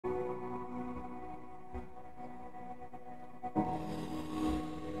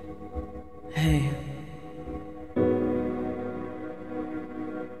Hey,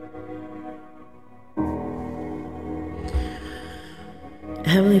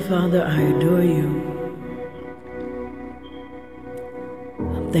 Heavenly Father, I adore you.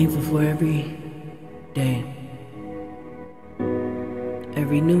 I'm thankful for every day,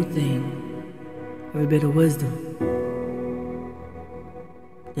 every new thing, every bit of wisdom,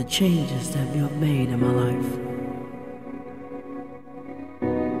 the changes that you have made in my life.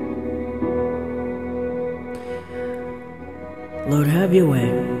 Lord, have your way.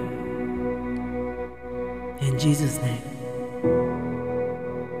 In Jesus' name,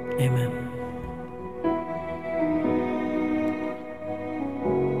 amen.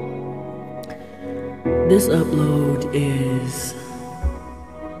 This upload is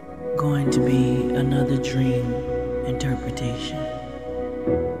going to be another dream interpretation.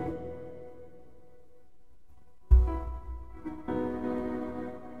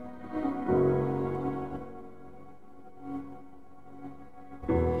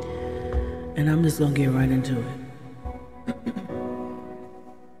 And I'm just gonna get right into it.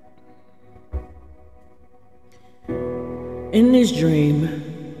 In this dream,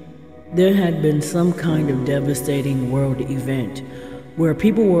 there had been some kind of devastating world event where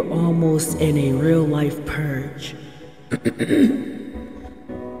people were almost in a real-life purge.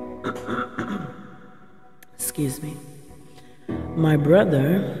 Excuse me. My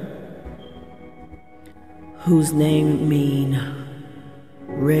brother, whose name means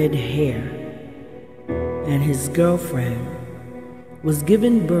red hair, and his girlfriend was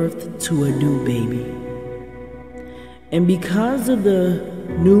giving birth to a new baby. And because of the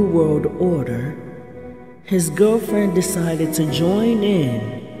New World Order, his girlfriend decided to join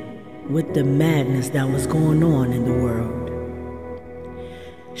in with the madness that was going on in the world.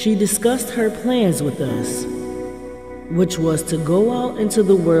 She discussed her plans with us, which was to go out into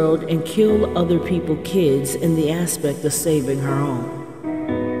the world and kill other people's kids in the aspect of saving her own.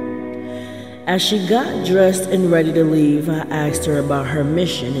 As she got dressed and ready to leave, I asked her about her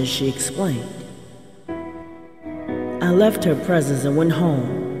mission, and she explained. I left her presence and went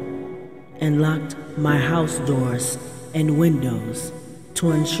home and locked my house doors and windows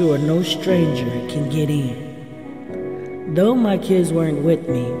to ensure no stranger can get in. Though my kids weren't with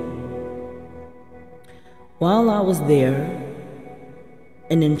me, while I was there,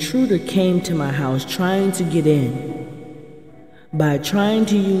 an intruder came to my house trying to get in by trying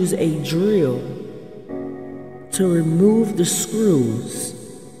to use a drill to remove the screws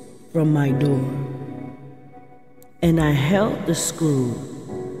from my door. And I held the screw,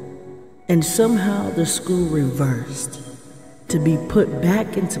 and somehow the screw reversed to be put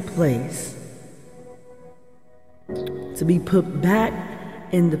back into place,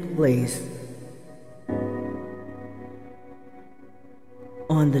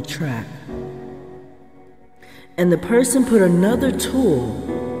 on the track. And the person put another tool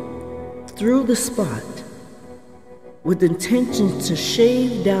through the spot with intention to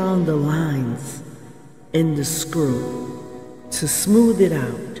shave down the lines in the screw to smooth it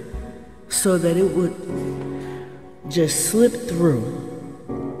out so that it would just slip through.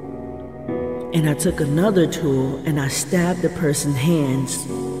 And I took another tool and I stabbed the person's hands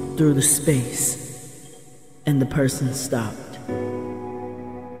through the space, and the person stopped.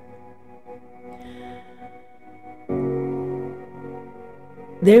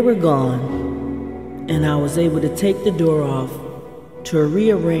 They were gone, and I was able to take the door off to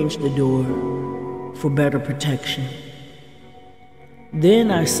rearrange the door for better protection.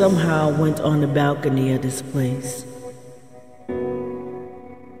 Then I somehow went on the balcony of this place.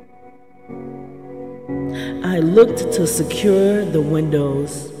 I looked to secure the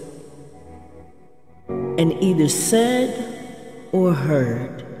windows and either said or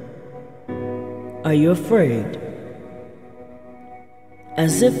heard, "Are you afraid?"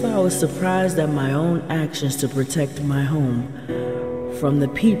 As if I was surprised at my own actions to protect my home from the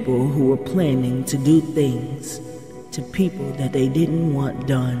people who were planning to do things to people that they didn't want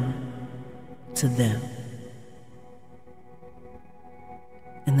done to them.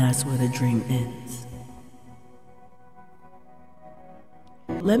 And that's where the dream ends.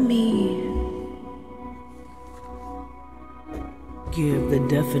 Let me give the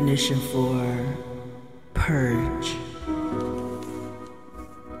definition for purge.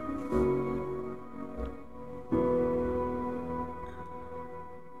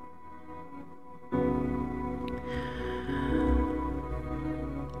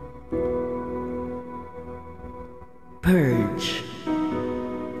 Purge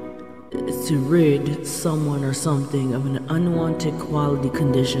is to rid someone or something of an unwanted quality,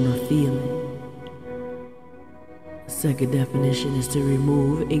 condition, or feeling. Second definition is to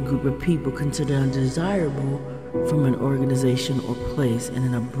remove a group of people considered undesirable from an organization or place in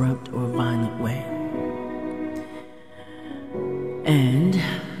an abrupt or violent way. And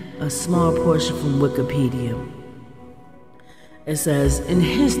a small portion from Wikipedia. It says, in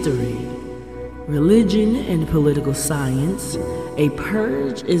history, religion, and political science, a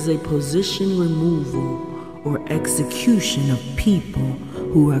purge is a position removal or execution of people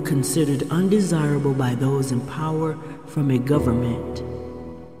who are considered undesirable by those in power from a government,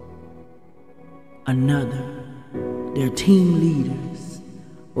 another, their team leaders,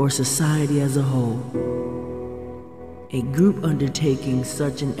 or society as a whole. A group undertaking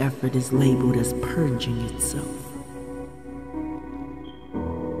such an effort is labeled as purging itself.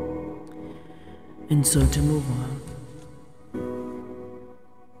 And so to move on.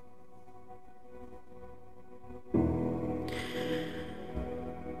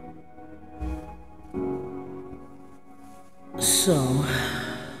 So,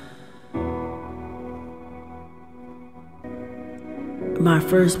 my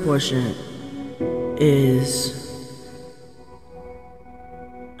first portion is,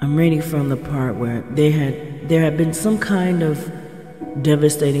 I'm reading from the part where there had been some kind of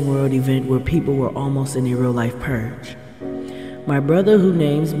devastating world event where people were almost in a real-life purge. My brother, whose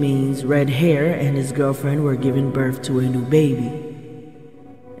name means red hair, and his girlfriend were giving birth to a new baby.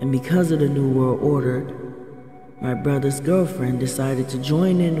 And because of the new world order, my brother's girlfriend decided to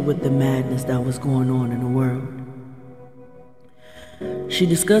join in with the madness that was going on in the world. She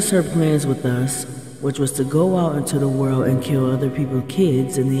discussed her plans with us, which was to go out into the world and kill other people's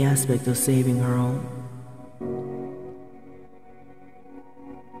kids in the aspect of saving her own.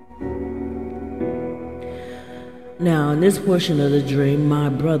 Now, in this portion of the dream, my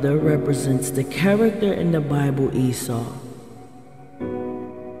brother represents the character in the Bible, Esau,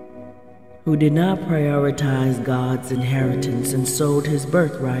 who did not prioritize God's inheritance and sold his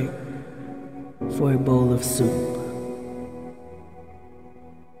birthright for a bowl of soup.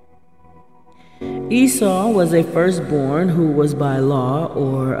 Esau was a firstborn who was by law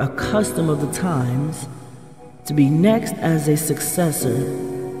or a custom of the times to be next as a successor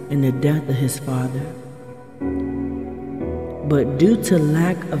in the death of his father. But due to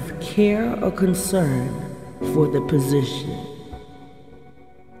lack of care or concern for the position,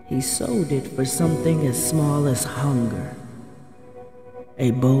 he sold it for something as small as hunger,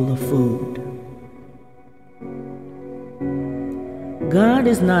 a bowl of food. God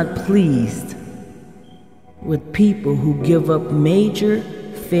is not pleased with people who give up major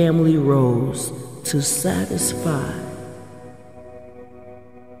family roles to satisfy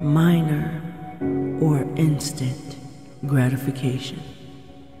minor or instant gratification.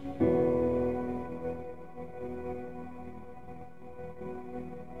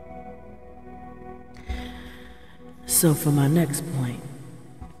 So for my next point.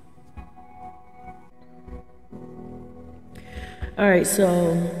 All right,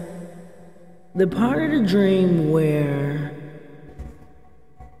 so the part of the dream where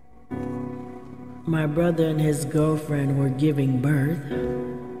my brother and his girlfriend were giving birth,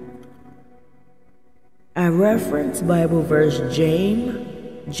 I reference Bible verse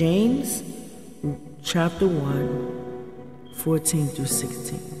James chapter 1, 14 through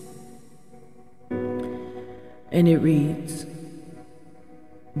 16. And it reads,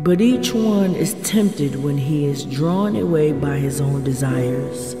 "But each one is tempted when he is drawn away by his own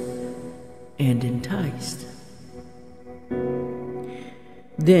desires and enticed.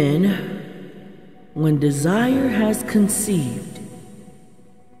 Then, when desire has conceived,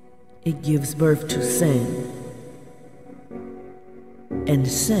 it gives birth to sin. And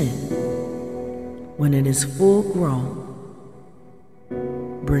sin, when it is full grown,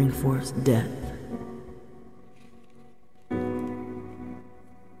 brings forth death."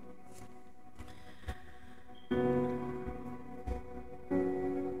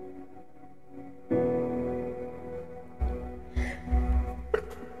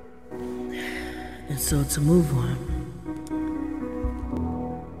 And so to move on.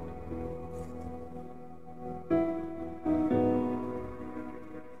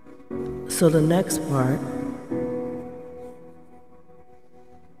 So the next part,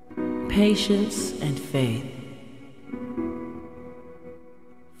 patience and faith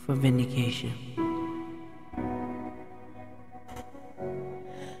for vindication.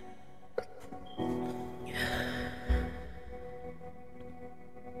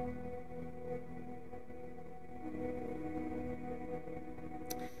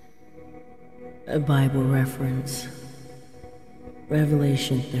 A Bible reference,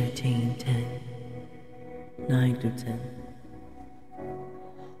 Revelation 13:10, 9 through 10.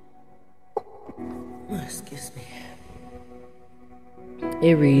 Oh, excuse me.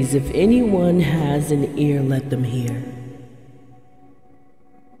 It reads, if anyone has an ear, let them hear.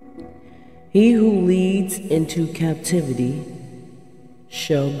 He who leads into captivity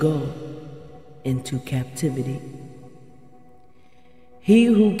shall go into captivity. He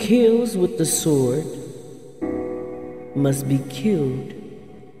who kills with the sword must be killed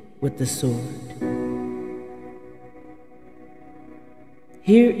with the sword.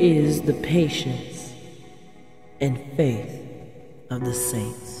 Here is the patience and faith of the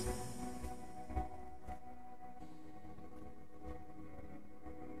saints.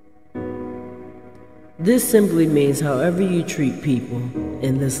 This simply means however you treat people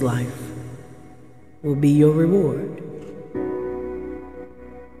in this life will be your reward.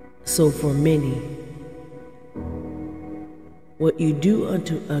 So for many, what you do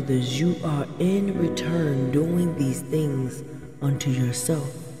unto others, you are in return doing these things unto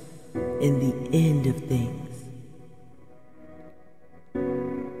yourself in the end of things.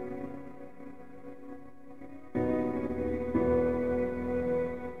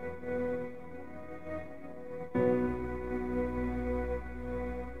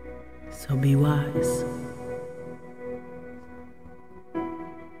 So be wise.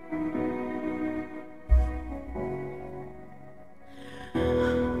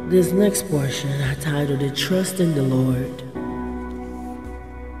 This next portion, I titled it, Trust in the Lord.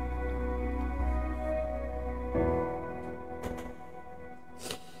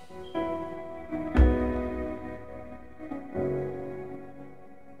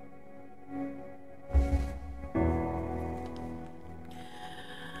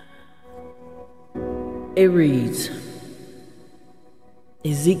 It reads,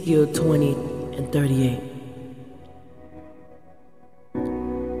 Ezekiel 20:38.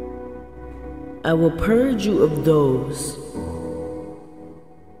 I will purge you of those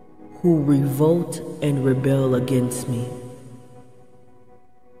who revolt and rebel against me.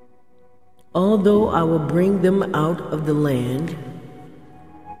 Although I will bring them out of the land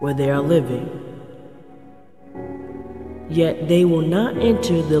where they are living, yet they will not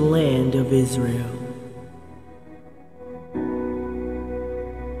enter the land of Israel.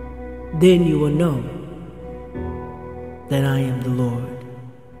 Then you will know that I am the Lord.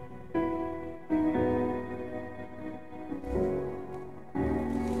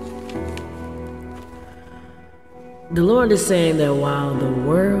 The Lord is saying that while the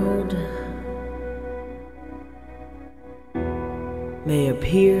world may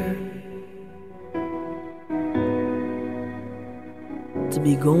appear to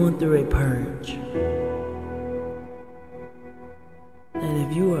be going through a purge, that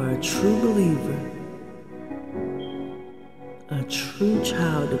if you are a true believer, a true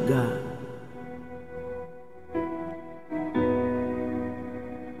child of God,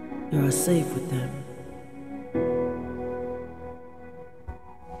 you are safe with them.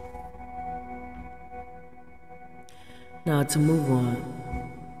 Now to move on.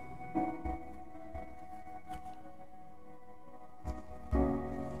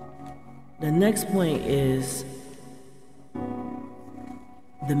 The next point is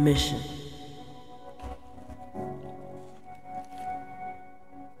the mission.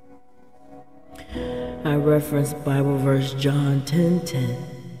 I reference Bible verse John 10:10.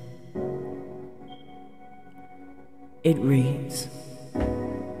 It reads,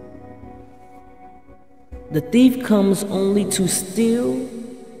 the thief comes only to steal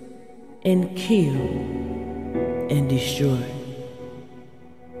and kill and destroy.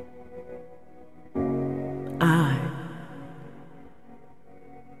 I,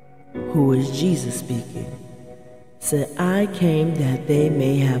 who is Jesus speaking, said, I came that they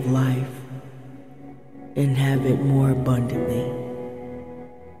may have life and have it more abundantly.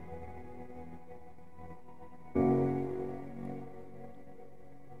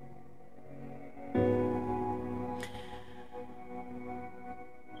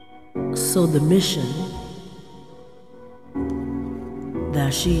 So the mission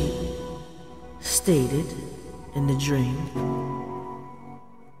that she stated in the dream,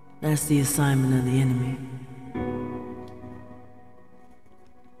 that's the assignment of the enemy.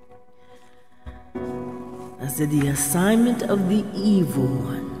 I said the assignment of the evil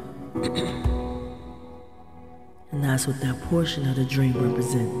one. And that's what that portion of the dream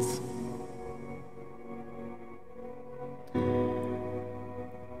represents.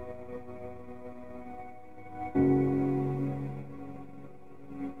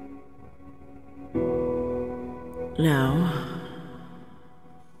 Now,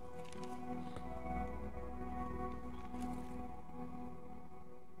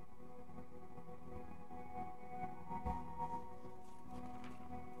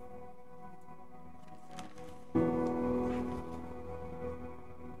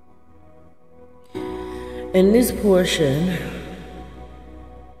 In this portion,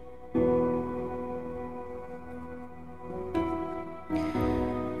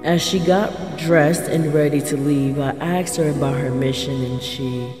 as she got dressed and ready to leave, I asked her about her mission and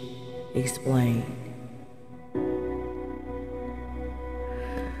she explained.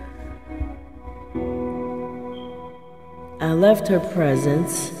 I left her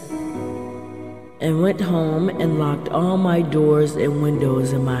presence and went home and locked all my doors and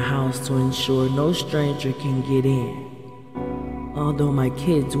windows in my house to ensure no stranger can get in, although my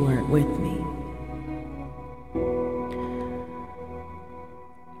kids weren't with me.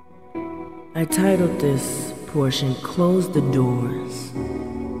 I titled this portion, "Close the Doors."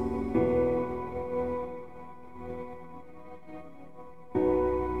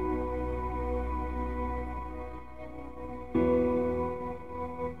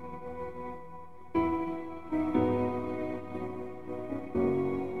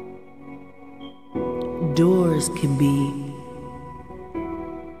 Doors can be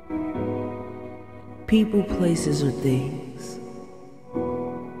people, places, or things.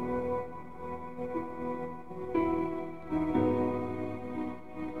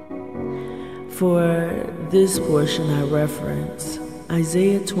 For this portion, I reference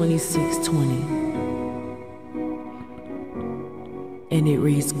Isaiah 26:20, and it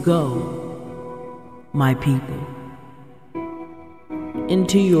reads, "Go, my people,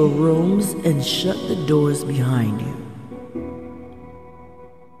 into your rooms and shut the doors behind you.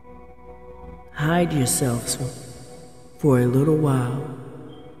 Hide yourselves for a little while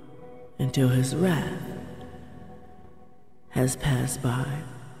until his wrath has passed by."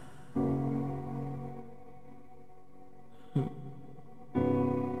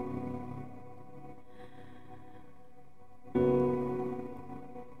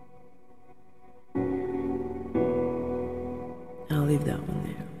 I'll leave that one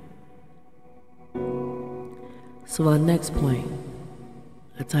there. So our next point,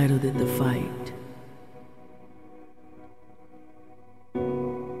 I titled it "The Fight."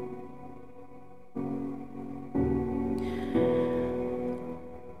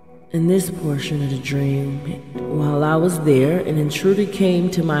 In this portion of the dream, while I was there, an intruder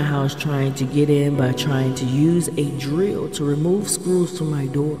came to my house trying to get in by trying to use a drill to remove screws from my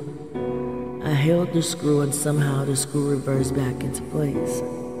door. I held the screw and somehow the screw reversed back into place.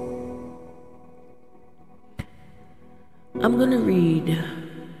 I'm going to read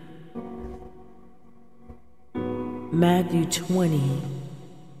Matthew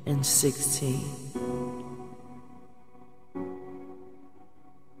 20:16.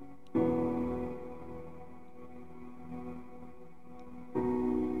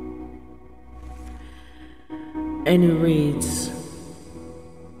 And it reads,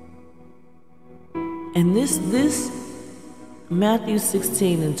 and this Matthew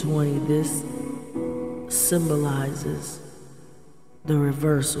 16:20, this symbolizes the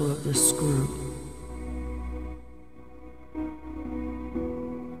reversal of the screw.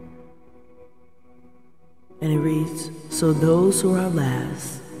 And it reads, "So those who are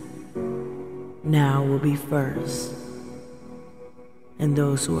last now will be first, and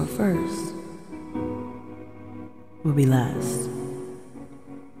those who are first will be last."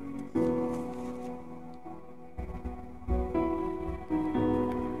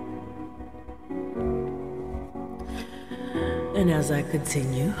 And as I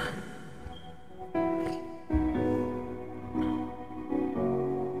continue,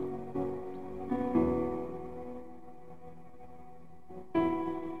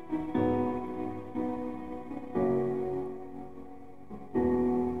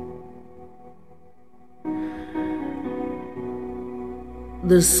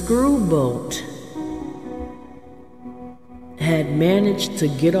 the screw bolt had managed to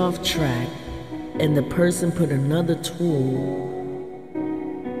get off track, and the person put another tool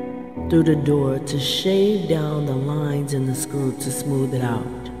through the door to shave down the lines in the screw to smooth it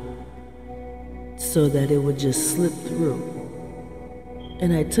out so that it would just slip through.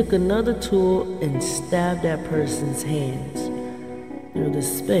 And I took another tool and stabbed that person's hands through the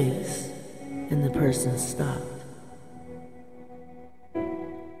space, and the person stopped.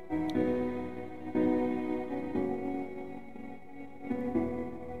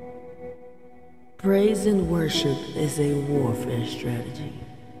 Praise and worship is a warfare strategy.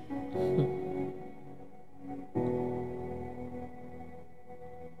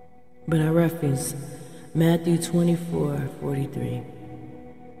 But I reference Matthew 24:43,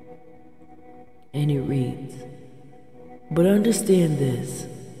 and it reads, "But understand this,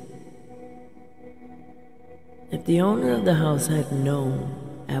 if the owner of the house had known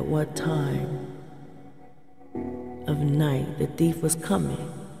at what time of night the thief was coming,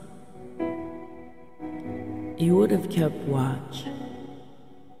 he would have kept watch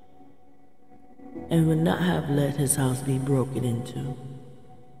and would not have let his house be broken into.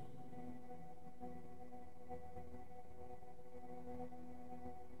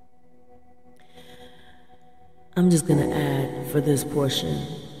 I'm just going to add for this portion: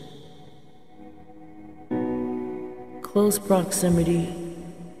 close proximity,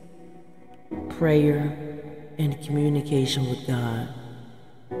 prayer, and communication with God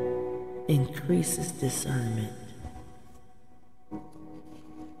increases discernment.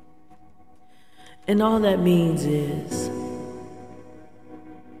 And all that means is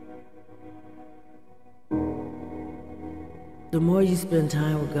the more you spend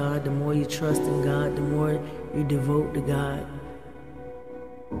time with God, the more you trust in God, the more you devote to God,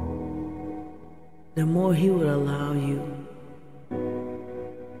 the more He will allow you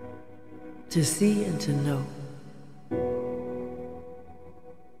to see and to know.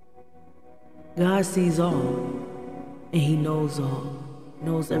 God sees all, and He knows all,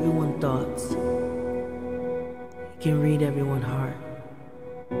 knows everyone's thoughts. He can read everyone's heart.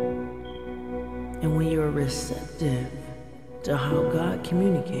 And when you're receptive to how God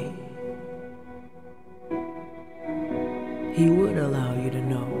communicates, He would allow you to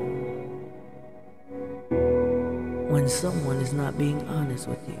know when someone is not being honest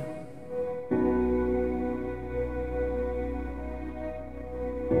with you.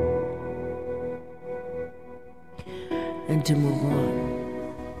 And to move on.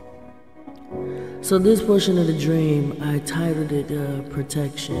 So this portion of the dream, I titled it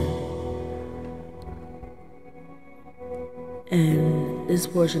Protection. And this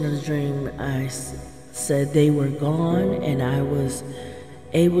portion of the dream, I said they were gone, and I was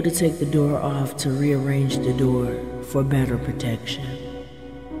able to take the door off to rearrange the door for better protection.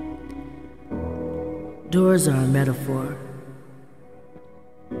 Doors are a metaphor.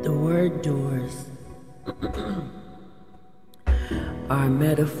 The word doors are a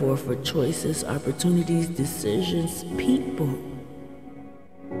metaphor for choices, opportunities, decisions, people,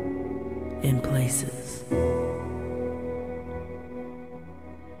 and places.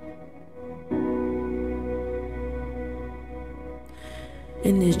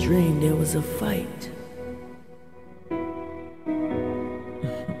 In this dream, there was a fight.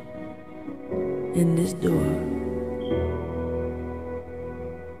 In this door.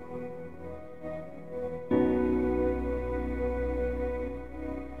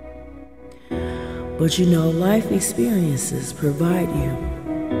 But you know, life experiences provide you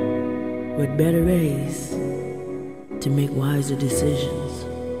with better ways to make wiser decisions.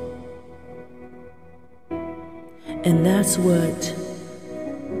 And that's what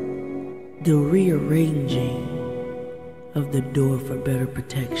the rearranging of the door for better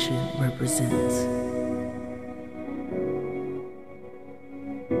protection represents.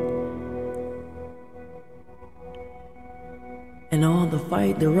 And all the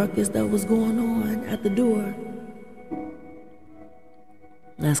fight, the ruckus that was going on at the door,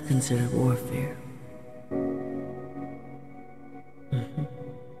 that's considered warfare.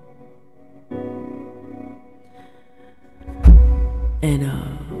 And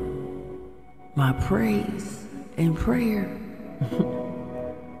my praise and prayer,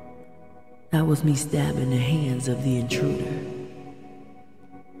 that was me stabbing the hands of the intruder.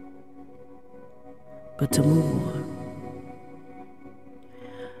 But to move on,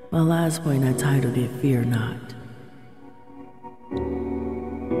 my last point, I titled it Fear Not.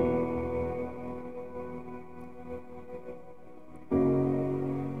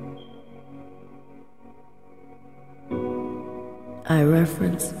 I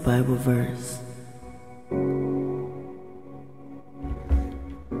reference Bible verse,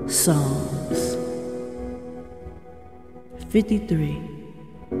 Psalms 53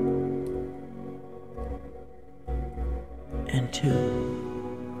 and 2.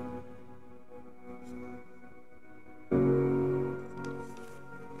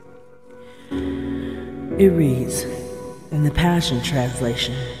 It reads in the Passion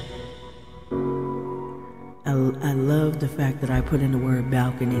Translation. I love the fact that I put in the word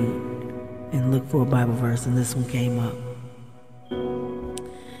balcony and looked for a Bible verse, and this one came up.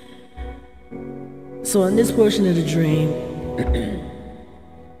 So in this portion of the dream,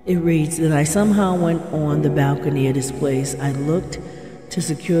 it reads that I somehow went on the balcony of this place. I looked to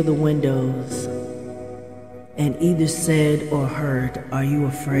secure the windows and either said or heard, "Are you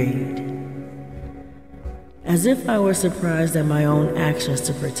afraid?" As if I were surprised at my own actions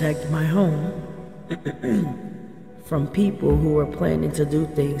to protect my home from people who were planning to do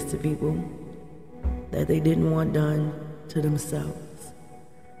things to people that they didn't want done to themselves.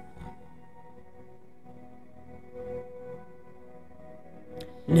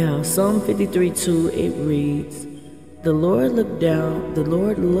 Now, Psalm 53:2, it reads, the Lord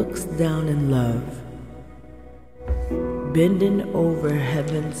looks down in love, bending over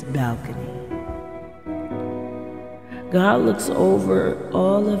heaven's balcony. God looks over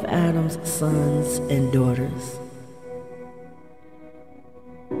all of Adam's sons and daughters,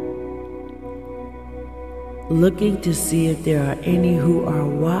 looking to see if there are any who are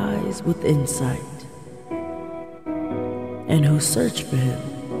wise with insight and who search for him,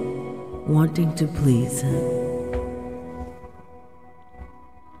 wanting to please him.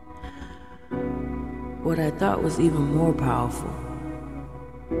 What I thought was even more powerful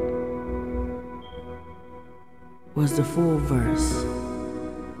was the full verse.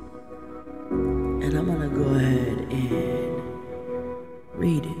 And I'm gonna go ahead and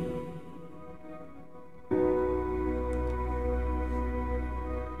read it.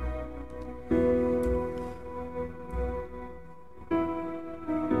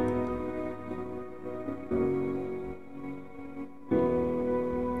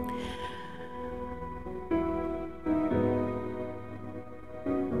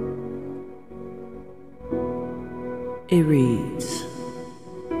 It reads,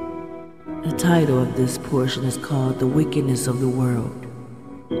 the title of this portion is called The Wickedness of the World.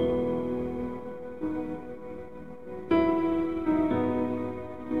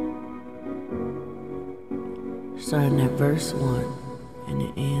 Starting at verse 1, and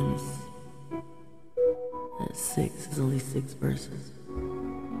it ends at 6. It's only 6 verses.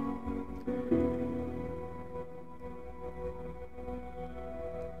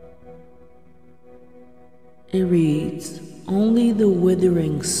 It reads, only the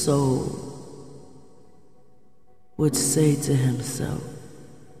withering soul would say to himself,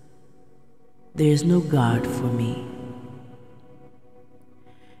 there is no God for me.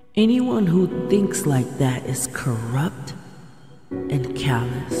 Anyone who thinks like that is corrupt and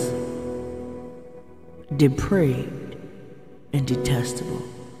callous, depraved and detestable.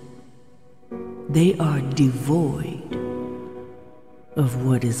 They are devoid of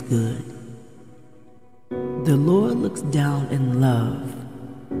what is good. The Lord looks down in love,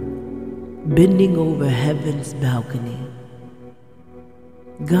 bending over heaven's balcony.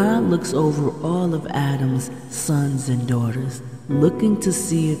 God looks over all of Adam's sons and daughters, looking to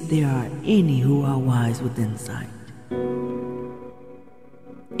see if there are any who are wise with insight,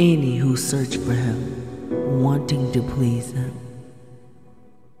 any who search for him, wanting to please him.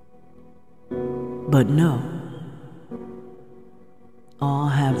 But no, all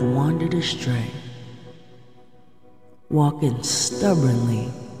have wandered astray, walking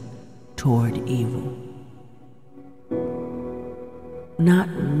stubbornly toward evil. Not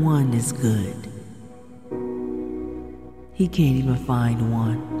one is good. He can't even find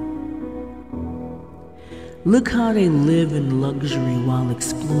one. Look how they live in luxury while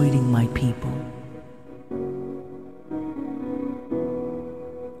exploiting my people.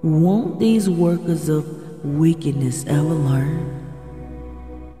 Won't these workers of wickedness ever learn?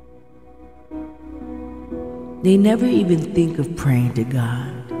 They never even think of praying to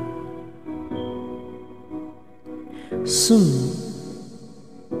God. Soon,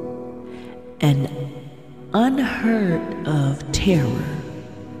 an unheard of terror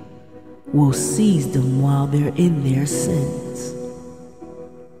will seize them while they're in their sins.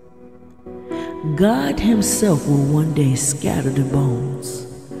 God himself will one day scatter the bones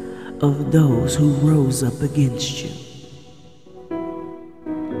of those who rose up against you.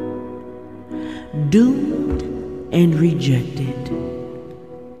 Doomed and rejected,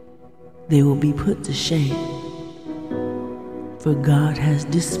 they will be put to shame, for God has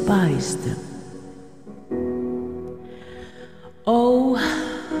despised them. Oh,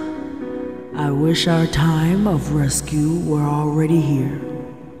 I wish our time of rescue were already here.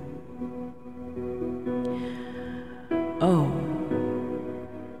 Oh,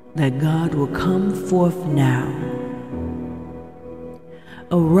 that God will come forth now,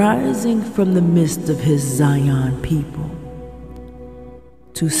 arising from the midst of his Zion people,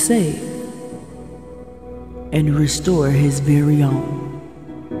 to save and restore his very own.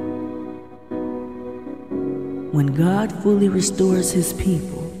 When God fully restores his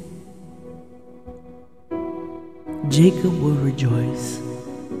people, Jacob will rejoice,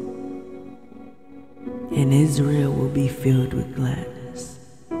 and Israel will be filled with gladness.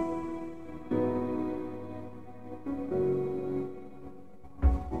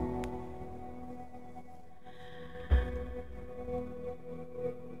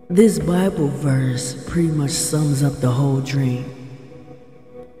 This Bible verse pretty much sums up the whole dream.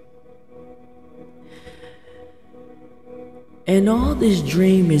 And all this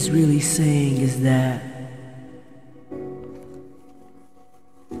dream is really saying is that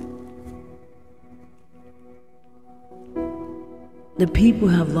The people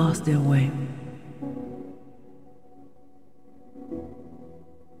have lost their way.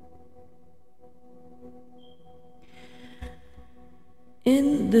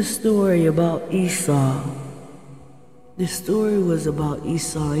 In the story about Esau, the story was about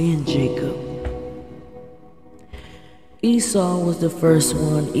Esau and Jacob. Esau was the first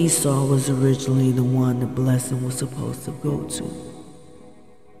one. Esau was originally the one the blessing was supposed to go to.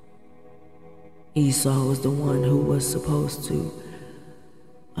 Esau was the one who was supposed to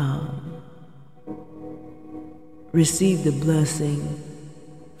receive the blessing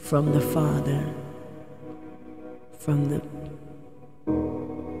from the father, from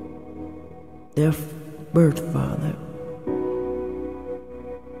their birth father,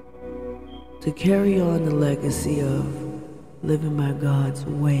 to carry on the legacy of living by God's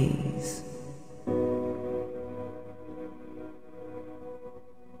ways.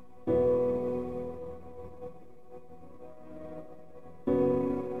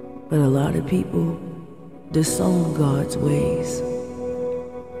 But a lot of people disown God's ways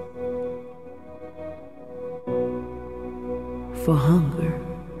for hunger.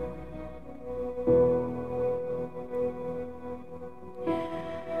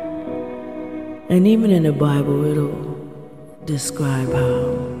 And even in the Bible, it'll describe how,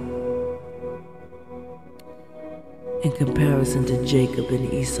 in comparison to Jacob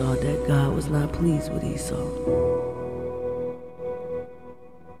and Esau, that God was not pleased with Esau.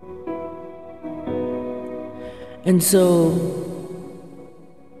 And so,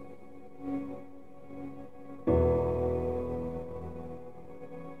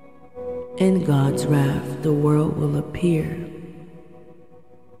 in God's wrath, the world will appear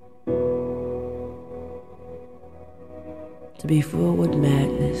to be filled with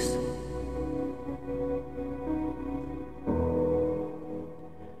madness.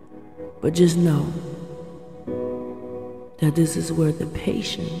 But just know that this is where the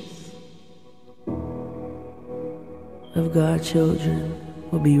patience of God's children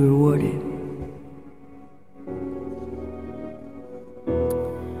will be rewarded.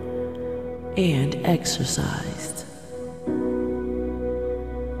 And exercised.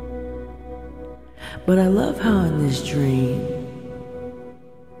 But I love how in this dream,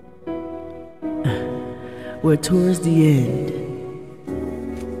 we're towards the end.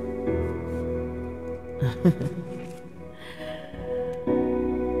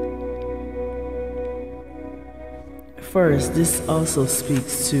 First, this also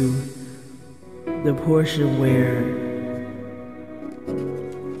speaks to the portion where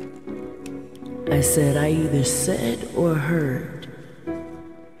I said, I either said or heard,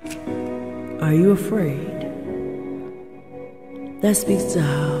 "Are you afraid?" That speaks to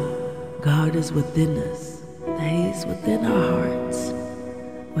how God is within us, that He's within our hearts,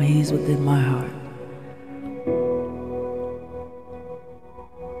 or He's within my heart.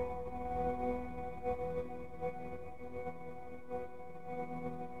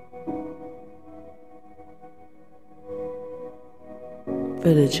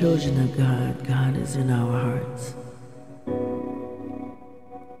 For the children of God, God is in our hearts.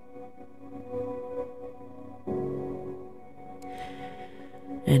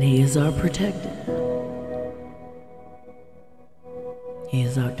 And He is our protector. He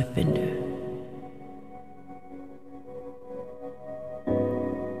is our defender.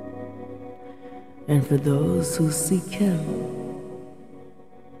 And for those who seek Him,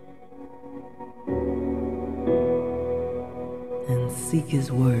 seek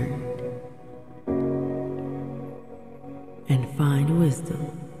His word and find wisdom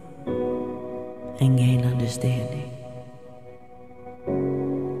and gain understanding.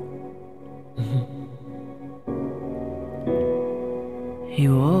 He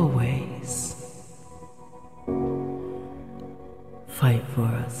will always fight for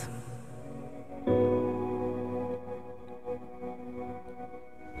us.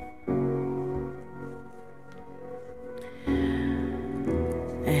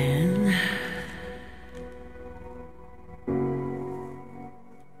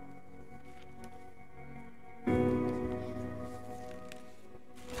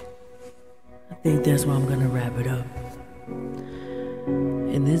 I think that's where I'm gonna wrap it up.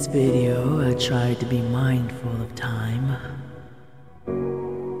 In this video, I tried to be mindful of time.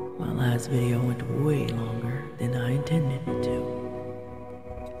 My last video went way longer than I intended it to.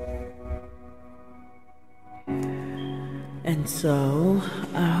 And so,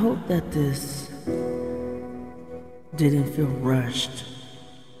 I hope that this didn't feel rushed.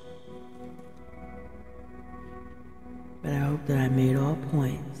 But I hope that I made all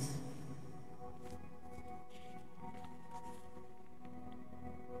points.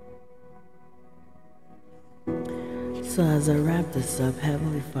 So as I wrap this up,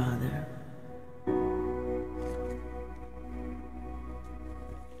 Heavenly Father,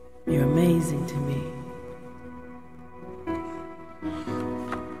 you're amazing to me.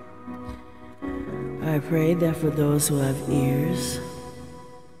 I pray that for those who have ears,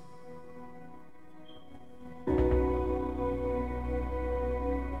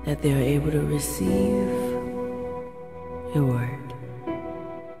 that they are able to receive your word.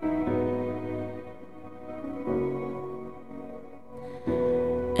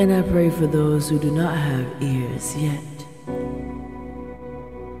 And I pray for those who do not have ears yet,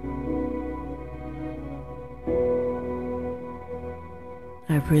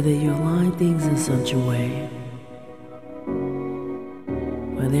 I pray that you align things in such a way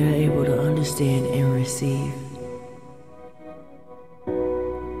where they are able to understand and receive.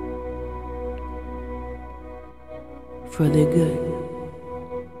 For their good.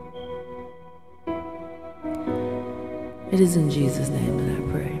 It is in Jesus' name that I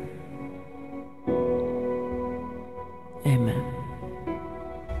pray. Amen.